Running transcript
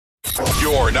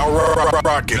You're now rocking.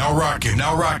 The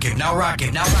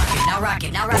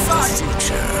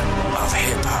future of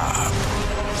hip hop.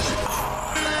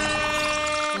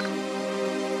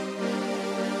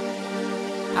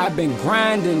 I've been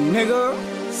grinding, nigga.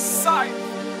 Syph.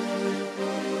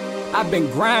 I've been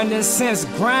grinding since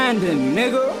grinding,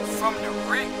 nigga. From the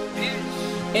brick,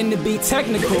 bitch. And to be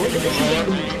technical,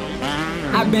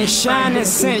 I've been shining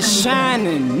since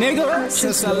shining, nigga.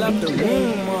 Since I left the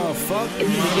womb, motherfucker.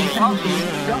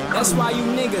 That's why you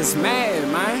niggas mad,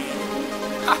 man.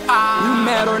 You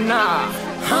mad or not?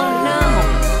 Oh no.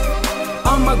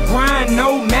 I'ma grind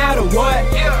no matter what.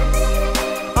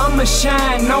 I'ma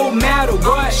shine no matter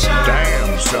what.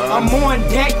 Damn, son. I'm on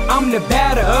deck, I'm the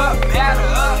batter up.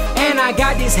 And I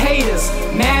got these haters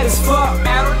mad as fuck.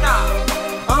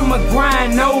 I'ma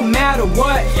grind no matter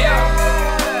what.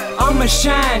 I'ma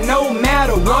shine no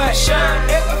matter what.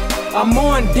 I'm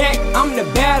on deck, I'm the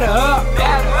batter up.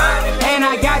 And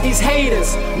I got these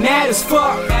haters mad as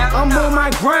fuck. I'm on my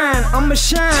grind, I'ma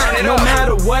shine no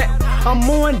matter what. I'm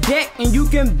on deck and you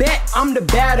can bet I'm the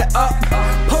batter up.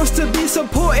 Supposed to be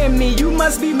supporting me, you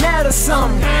must be mad or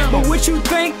something. But what you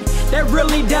think, that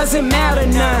really doesn't matter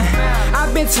none.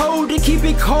 I've been told to keep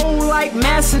it cold like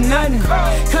mass or nothing.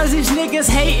 Cause these niggas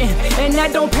hating, and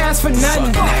that don't pass for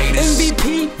nothing.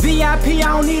 MVP, VIP, I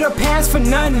don't need a pass for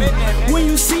nothing. When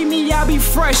you see me, I be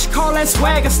fresh, call that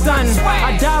swagger stunning.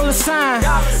 A dollar sign,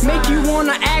 make you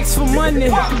wanna ask for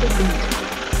money.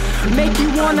 Make you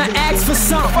wanna ask for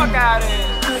something. Fuck out of here.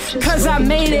 Cause I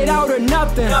made it out of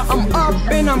nothing. I'm up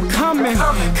and I'm coming.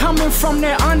 Coming from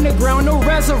that underground, no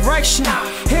resurrection.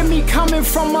 Hear me coming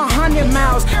from 100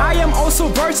 miles. I am also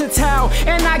versatile,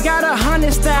 and I got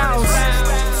 100 styles.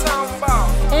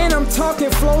 And I'm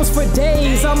talking flows for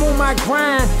days. I'm on my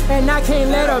grind, and I can't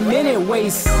let a minute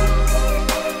waste.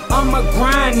 I'ma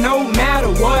grind no matter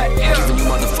what.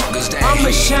 I'ma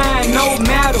shine no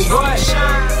matter what.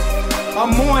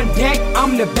 I'm on deck,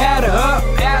 I'm the batter up.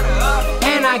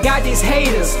 And I got these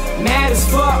haters mad as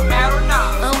fuck.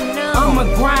 Oh no. I'ma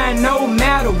grind no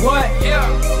matter what.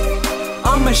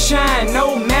 I'ma shine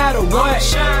no matter what.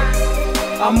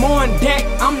 I'm on deck,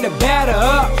 I'm the batter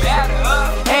up.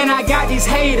 And I got these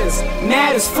haters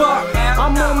mad as fuck.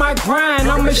 I'm on my grind,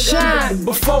 I'ma shine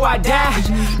before I die.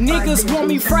 Niggas want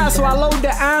me fried, so I load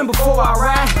the iron before I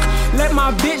ride. Let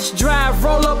my bitch drive,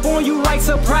 roll up on you like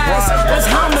surprise. That's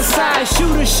homicide,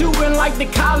 shooting like the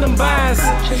Columbines.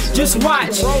 Just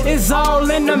watch, it's all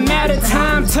in the matter of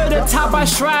time. To the top I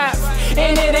strive,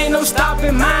 and it ain't no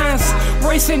stopping mines.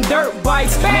 Racing dirt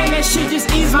bikes, man, that shit just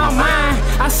ease my mind.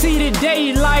 I see the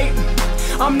daylight,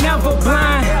 I'm never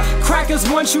blind. Crackers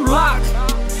once you lock,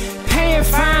 paying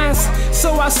fines,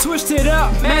 so I switched it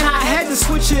up. Man, I had to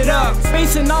switch it up.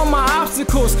 Facing all my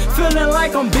obstacles, feeling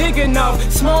like I'm big enough.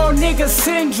 Small nigga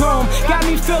syndrome, got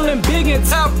me feeling big and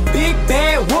tough. Big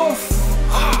bad wolf,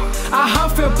 I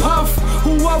huff and puff.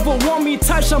 Whoever want me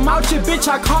touch, I'm out your bitch,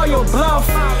 I call your bluff.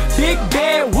 Big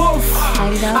bad wolf,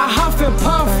 I huff and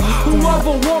puff.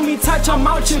 Whoever want me touch, I'm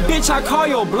out your bitch, I call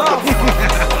your bluff.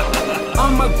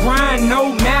 I'ma grind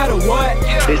no matter what.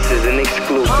 This is an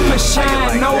exclusive. I'ma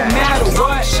shine no matter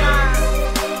what.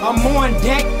 I'm on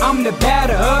deck, I'm the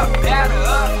batter up.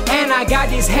 And I got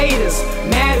these haters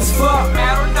mad as fuck.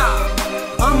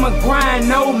 I'ma grind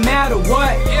no matter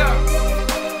what.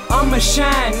 I'ma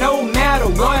shine no matter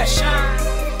what.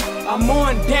 I'm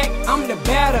on deck, I'm the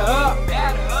batter up.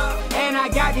 And I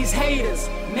got these haters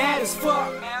mad as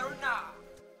fuck.